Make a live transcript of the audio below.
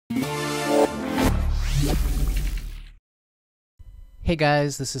Hey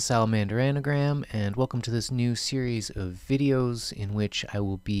guys, this is salamanderanagram, and welcome to this new series of videos in which I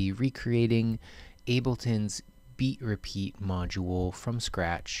will be recreating Ableton's Beat Repeat module from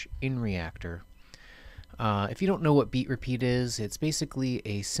scratch in Reaktor. If you don't know what Beat Repeat is, it's basically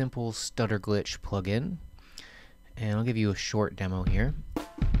a simple stutter glitch plugin, and I'll give you a short demo here.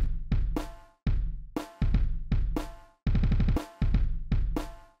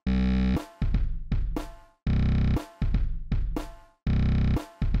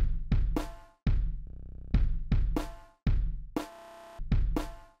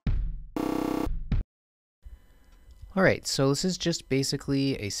 Alright, so this is just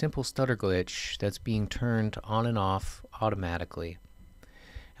basically a simple stutter glitch that's being turned on and off automatically.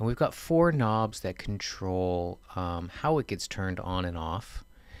 And we've got 4 knobs that control how it gets turned on and off.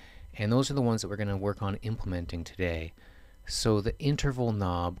 And those are the ones that we're going to work on implementing today. So the interval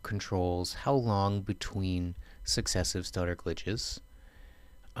knob controls how long between successive stutter glitches.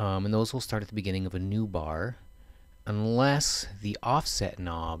 And those will start at the beginning of a new bar, unless the offset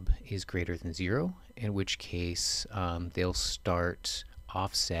knob is greater than 0, in which case they'll start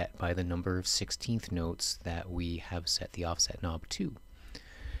offset by the number of 16th notes that we have set the offset knob to.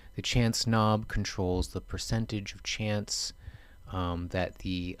 The chance knob controls the percentage of chance that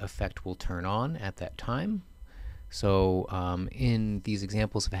the effect will turn on at that time. So in these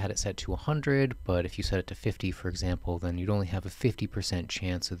examples I've had it set to 100, but if you set it to 50, for example, then you'd only have a 50%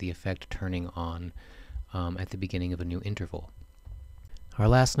 chance of the effect turning on at the beginning of a new interval. Our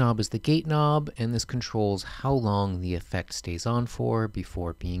last knob is the gate knob, and this controls how long the effect stays on for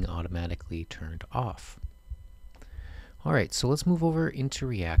before being automatically turned off. Alright, so let's move over into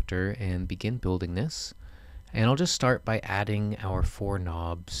Reaktor and begin building this. And I'll just start by adding our 4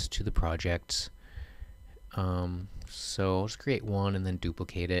 knobs to the project. So I'll just create one and then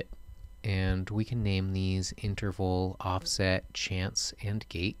duplicate it. And we can name these interval, offset, chance, and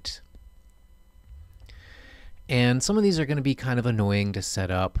gate. And some of these are going to be kind of annoying to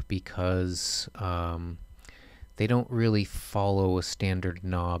set up because they don't really follow a standard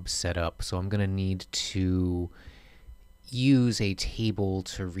knob setup. So I'm going to need to use a table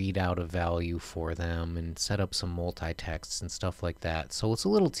to read out a value for them and set up some multi-texts and stuff like that. So it's a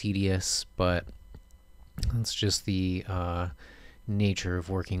little tedious, but that's just the nature of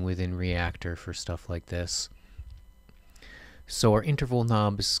working within Reaktor for stuff like this. So our interval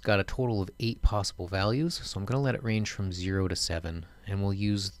knob's got a total of 8 possible values, so I'm going to let it range from 0 to 7, and we'll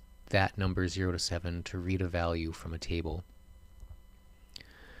use that number 0 to 7 to read a value from a table.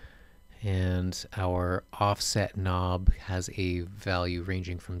 And our offset knob has a value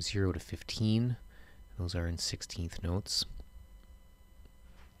ranging from 0 to 15. Those are in 16th notes.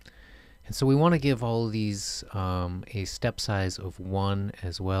 And so we want to give all of these a step size of 1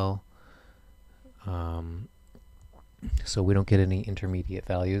 as well, so we don't get any intermediate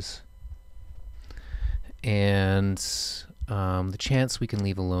values. And the chance we can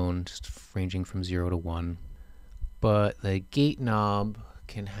leave alone, just ranging from 0 to 1. But the gate knob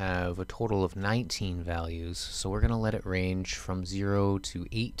can have a total of 19 values, so we're going to let it range from 0 to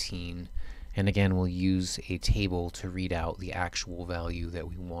 18. And again, we'll use a table to read out the actual value that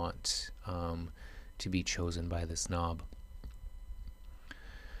we want to be chosen by this knob.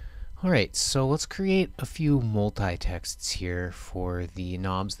 Alright, so let's create a few multi-texts here for the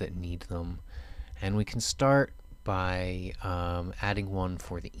knobs that need them. And we can start by adding one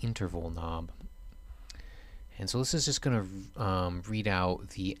for the interval knob. And so this is just going to read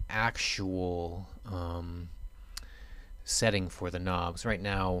out the actual setting for the knobs. Right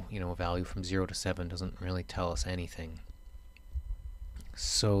now, a value from 0 to 7 doesn't really tell us anything.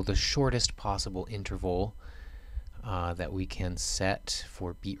 So the shortest possible interval that we can set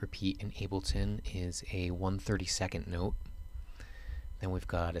for beat repeat in Ableton is a 1/32 note. Then we've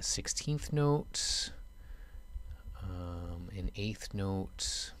got a 16th note, an 8th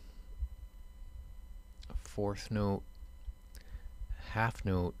note, a 4th note, a half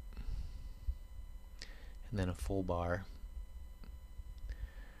note, and then a full bar,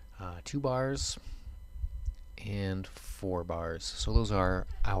 2 bars, and 4 bars. So those are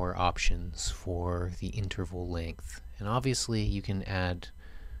our options for the interval length. And obviously you can add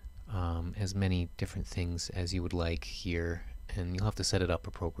as many different things as you would like here, and you'll have to set it up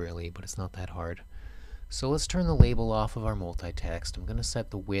appropriately, but it's not that hard. So let's turn the label off of our multi-text. I'm going to set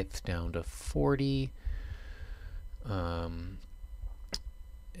the width down to 40 and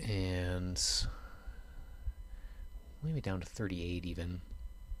maybe down to 38 even.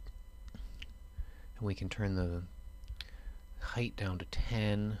 And we can turn the height down to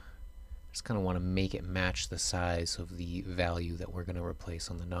 10. Just kind of want to make it match the size of the value that we're going to replace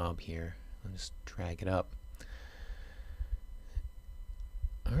on the knob here. I'll just drag it up.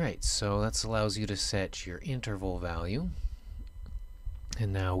 Alright, so that allows you to set your interval value.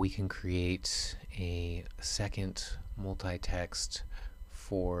 And now we can create a second multi-text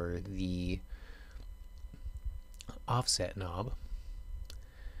for the offset knob.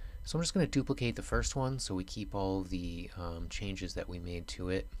 So I'm just going to duplicate the first one so we keep all the changes that we made to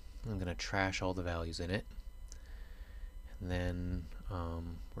it. I'm going to trash all the values in it. And then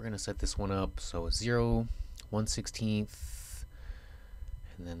we're going to set this one up so it's 0, 1/16,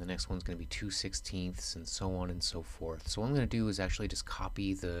 and then the next one's going to be 2/16, and so on and so forth. So what I'm going to do is actually just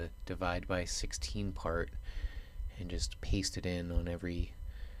copy the divide by 16 part and just paste it in on every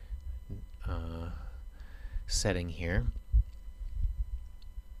setting here.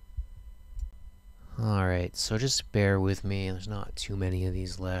 Alright, so just bear with me. There's not too many of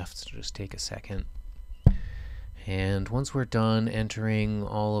these left, so just take a second. And once we're done entering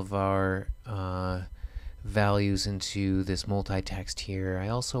all of our values into this multi-text here, I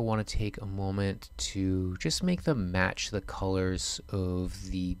also want to take a moment to just make them match the colors of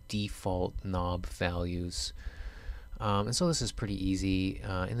the default knob values. And so this is pretty easy.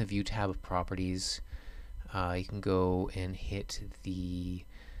 In the View tab of Properties, you can go and hit the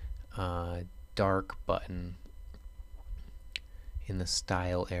dark button in the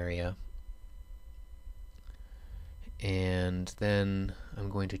Style area. And then I'm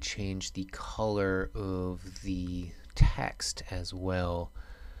going to change the color of the text as well.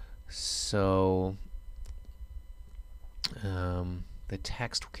 So the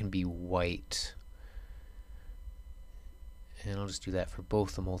text can be white. And I'll just do that for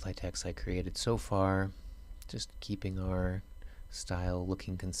both the multi-texts I created so far, just keeping our style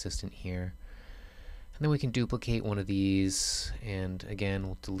looking consistent here. And then we can duplicate one of these, and again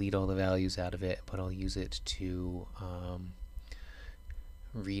we'll delete all the values out of it, but I'll use it to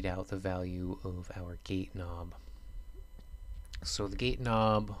read out the value of our gate knob. So the gate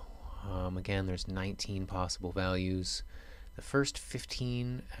knob, again there's 19 possible values. The first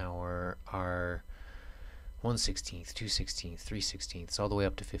 15 are 1/16, 2/16, 3/16, all the way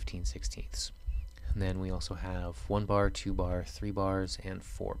up to 15/16. And then we also have 1 bar, 2 bar, 3 bars, and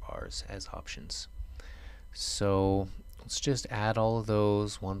 4 bars as options. So let's just add all of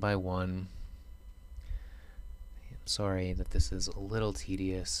those one by one. I'm sorry that this is a little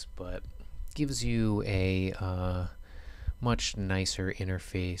tedious, but gives you a much nicer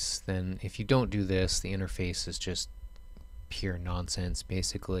interface than if you don't do this. The interface is just pure nonsense,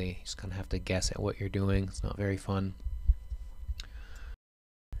 basically. You just kind of have to guess at what you're doing. It's not very fun.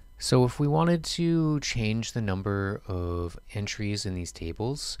 So if we wanted to change the number of entries in these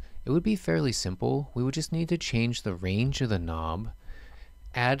tables, it would be fairly simple. We would just need to change the range of the knob,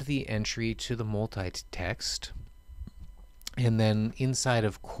 add the entry to the multi-text, and then inside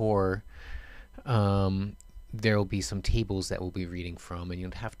of core there will be some tables that we'll be reading from, and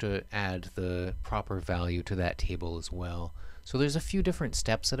you'd have to add the proper value to that table as well. So there's a few different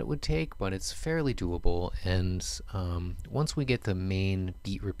steps that it would take, but it's fairly doable, and once we get the main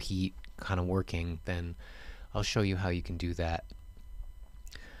beat repeat kind of working, then I'll show you how you can do that.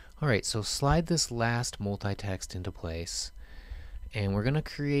 Alright, so slide this last multi-text into place, and we're going to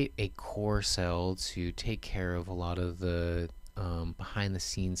create a core cell to take care of a lot of the behind the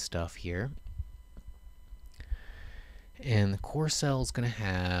scenes stuff here. And the core cell is going to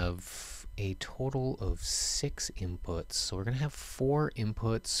have a total of 6 inputs. So we're going to have 4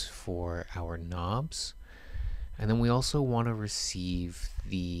 inputs for our knobs, and then we also want to receive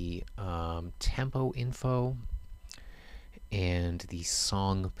the tempo info and the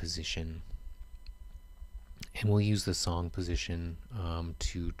song position. And we'll use the song position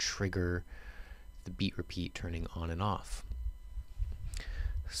to trigger the beat repeat turning on and off.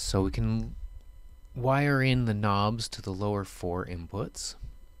 So we can wire in the knobs to the lower 4 inputs.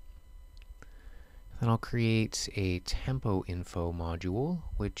 Then I'll create a tempo info module,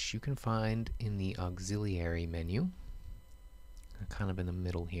 which you can find in the auxiliary menu, kind of in the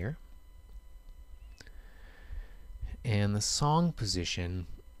middle here. And the song position,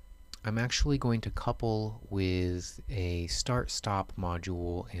 I'm actually going to couple with a start-stop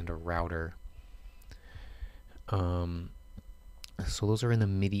module and a router. So those are in the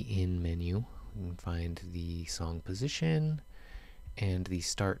MIDI in menu. You can find the song position and the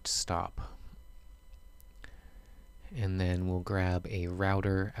start-stop. And then we'll grab a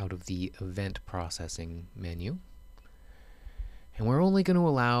router out of the event processing menu. And we're only going to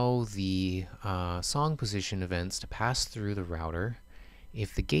allow the song position events to pass through the router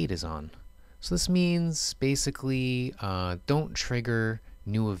if the gate is on. So this means basically don't trigger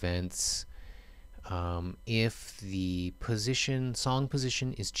new events if the song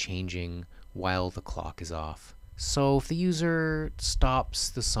position is changing while the clock is off. So if the user stops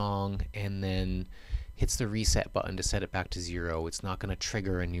the song and then hits the reset button to set it back to 0, it's not going to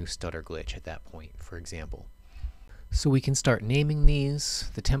trigger a new stutter glitch at that point, for example. So we can start naming these.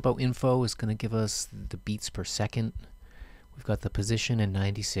 The tempo info is going to give us the beats per second. We've got the position and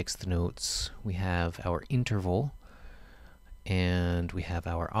 96th notes. We have our interval, and we have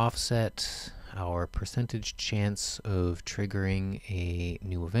our offset, our percentage chance of triggering a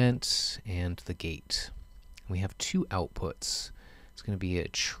new event, and the gate. We have two outputs. It's going to be a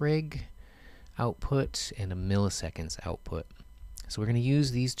trig output and a milliseconds output. So we're going to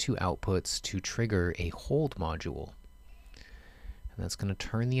use these two outputs to trigger a hold module. And that's going to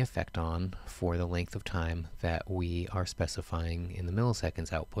turn the effect on for the length of time that we are specifying in the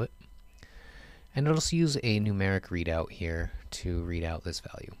milliseconds output. And it'll also use a numeric readout here to read out this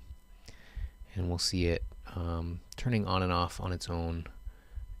value. And we'll see it turning on and off on its own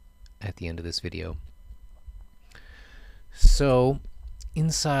at the end of this video. So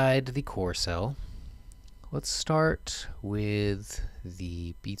inside the core cell, let's start with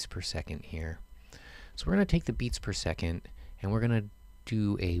the beats per second here. So we're going to take the beats per second and we're going to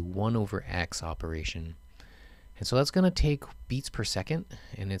do a 1/x operation. And so that's going to take beats per second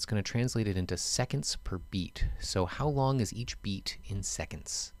and it's going to translate it into seconds per beat. So how long is each beat in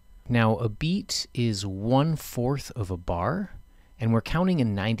seconds? Now a beat is 1/4 of a bar, and we're counting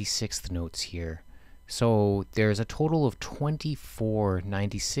in 96th notes here. So there's a total of 24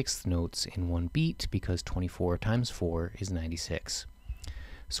 96th notes in one beat, because 24 times 4 is 96.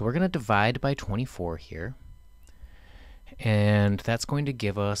 So we're going to divide by 24 here, and that's going to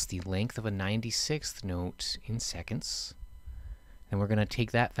give us the length of a 96th note in seconds. And we're going to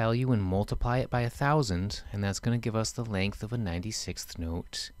take that value and multiply it by 1,000, and that's going to give us the length of a 96th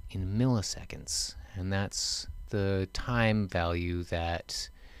note in milliseconds. And that's the time value that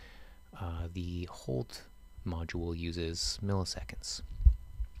the hold module uses, milliseconds.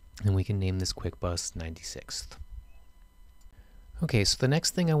 And we can name this quick bus 96th. Okay, so the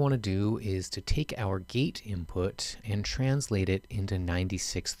next thing I want to do is to take our gate input and translate it into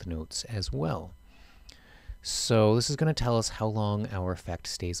 96th notes as well. So this is going to tell us how long our effect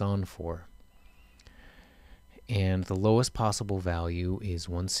stays on for. And the lowest possible value is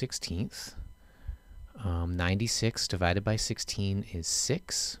 1/16. 96 divided by 16 is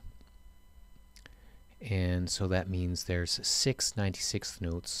 6. And so that means there's 6 96th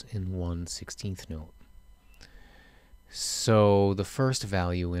notes in 1/16th note. So the first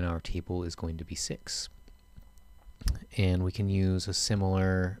value in our table is going to be 6. And we can use a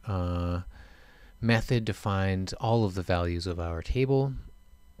similar method to find all of the values of our table.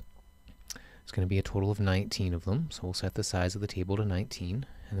 It's going to be a total of 19 of them. So we'll set the size of the table to 19,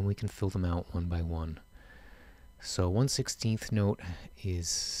 and then we can fill them out one by one. So 1/16th note is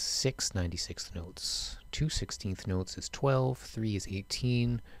 6 96th notes. 2 16th notes is 12. 3 is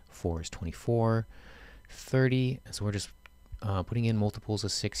 18. 4 is 24. 30. So we're just putting in multiples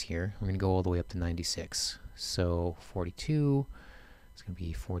of 6 here. We're going to go all the way up to 96. So 42. It's going to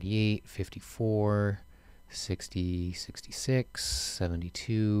be 48, 54, 60, 66,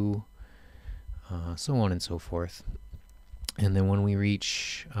 72, so on and so forth. And then when we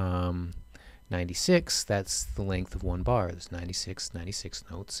reach 96, that's the length of one bar. There's 96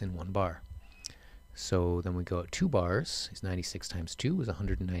 notes in one bar. So then we go at 2 bars. Is 96 times 2 is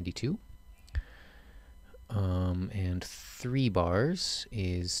 192. And 3 bars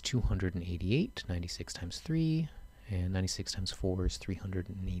is 288. 96 times 3. And 96 times 4 is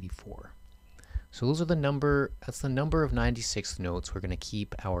 384. So those are that's the number of 96th notes we're going to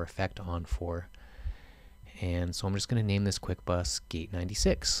keep our effect on for. And so I'm just going to name this quick bus gate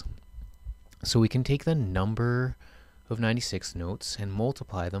 96. So we can take the number of 96th notes and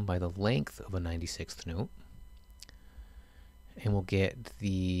multiply them by the length of a 96th note. And we'll get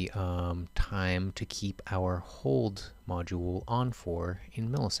the time to keep our hold module on for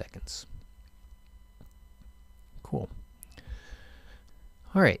in milliseconds. Cool.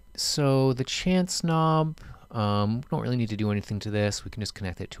 All right, so the chance knob, we don't really need to do anything to this. We can just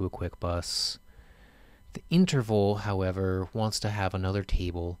connect it to a quick bus. The interval, however, wants to have another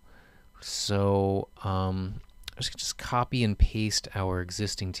table. So I'm just copy and paste our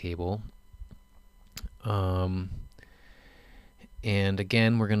existing table. And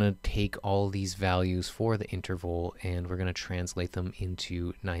again, we're going to take all these values for the interval and we're going to translate them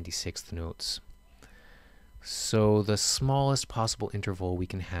into 96th notes. So the smallest possible interval we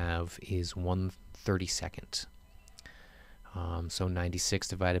can have is 1/32. So 96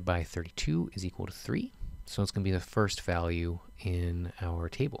 divided by 32 is equal to 3. So it's going to be the first value in our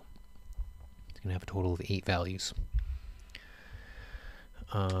table. going to have a total of 8 values.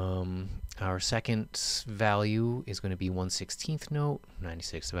 Our second value is going to be 1/16th note.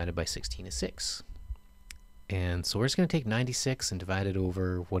 96 divided by 16 is 6. And so we're just going to take 96 and divide it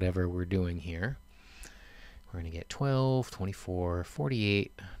over whatever we're doing here. We're going to get 12, 24,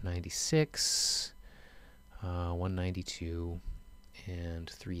 48, 96, 192, and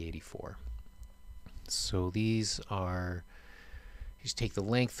 384. So these are, you just take the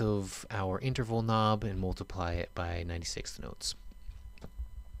length of our interval knob and multiply it by 96th notes.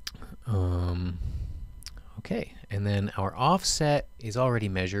 Okay, and then our offset is already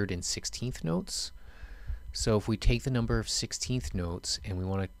measured in 16th notes. So if we take the number of 16th notes and we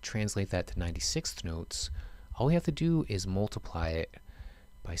want to translate that to 96th notes, all we have to do is multiply it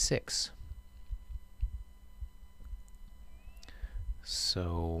by 6.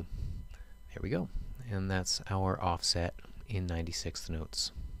 So there we go. And that's our offset in 96th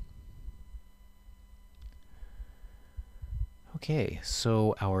notes. Okay,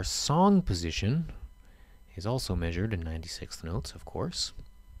 so our song position is also measured in 96th notes, of course.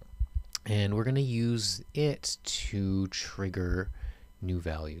 And we're going to use it to trigger new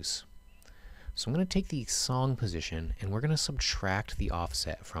values. So I'm going to take the song position and we're going to subtract the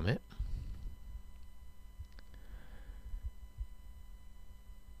offset from it.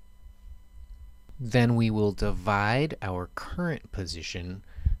 Then we will divide our current position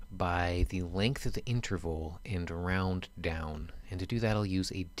by the length of the interval and round down. And to do that, I'll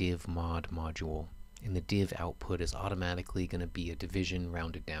use a div mod module. And the div output is automatically going to be a division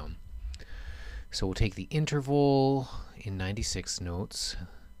rounded down. So we'll take the interval in 96 notes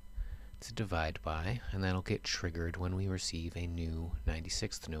to divide by, and that'll get triggered when we receive a new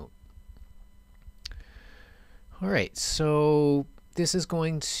 96th note. Alright, so this is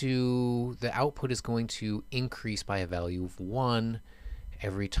going to, the output is going to increase by a value of 1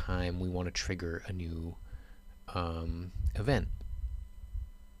 every time we want to trigger a new event.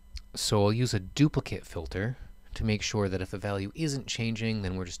 So I'll use a duplicate filter to make sure that if the value isn't changing,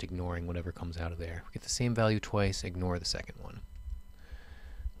 then we're just ignoring whatever comes out of there. We get the same value twice, ignore the second one.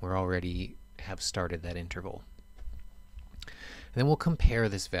 We're already have started that interval. And then we'll compare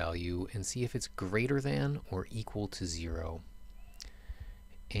this value and see if it's greater than or equal to 0.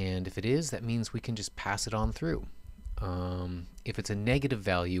 And if it is, that means we can just pass it on through. If it's a negative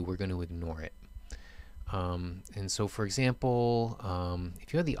value, we're going to ignore it. And so, for example,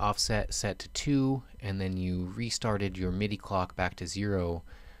 if you had the offset set to 2 and then you restarted your MIDI clock back to 0,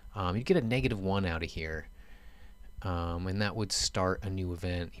 you'd get a -1 out of here. And that would start a new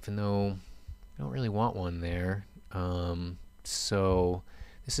event, even though you don't really want one there. So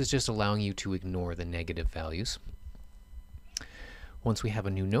this is just allowing you to ignore the negative values. Once we have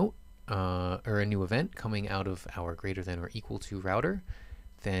a new note, or a new event coming out of our greater than or equal to router,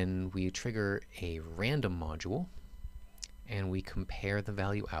 then we trigger a random module and we compare the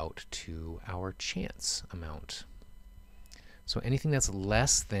value out to our chance amount. So anything that's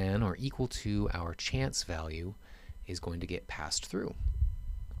less than or equal to our chance value is going to get passed through.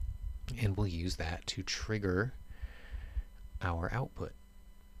 And we'll use that to trigger our output.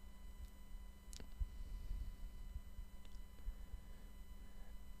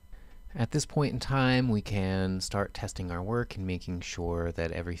 At this point in time, we can start testing our work and making sure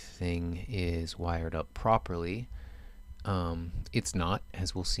that everything is wired up properly. It's not,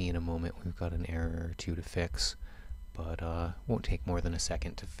 as we'll see in a moment. We've got an error or two to fix, but won't take more than a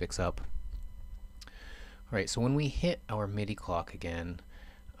second to fix up. Alright, so when we hit our MIDI clock again,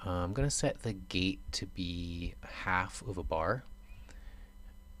 I'm going to set the gate to be half of a bar.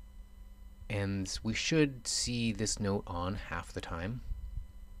 And we should see this note on half the time.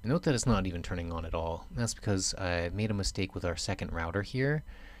 Note that it's not even turning on at all. That's because I made a mistake with our second router here.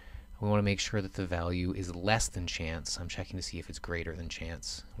 We want to make sure that the value is less than chance. I'm checking to see if it's greater than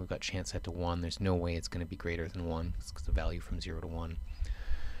chance. We've got chance set to 1. There's no way it's going to be greater than 1. It's the value from 0 to 1.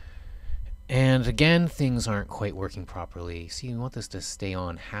 And again, things aren't quite working properly. See, we want this to stay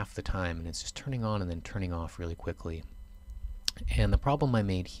on half the time, and it's just turning on and then turning off really quickly. And the problem I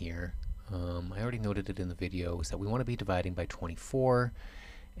made here, I already noted it in the video, is that we want to be dividing by 24.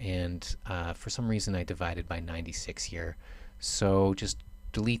 And for some reason I divided by 96 here. So just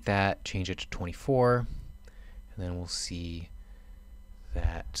delete that, change it to 24, and then we'll see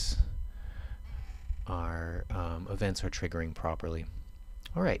that our events are triggering properly.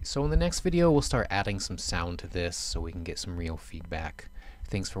 Alright, so in the next video we'll start adding some sound to this so we can get some real feedback.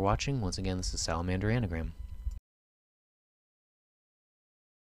 Thanks for watching. Once again, this is Salamander Anagram.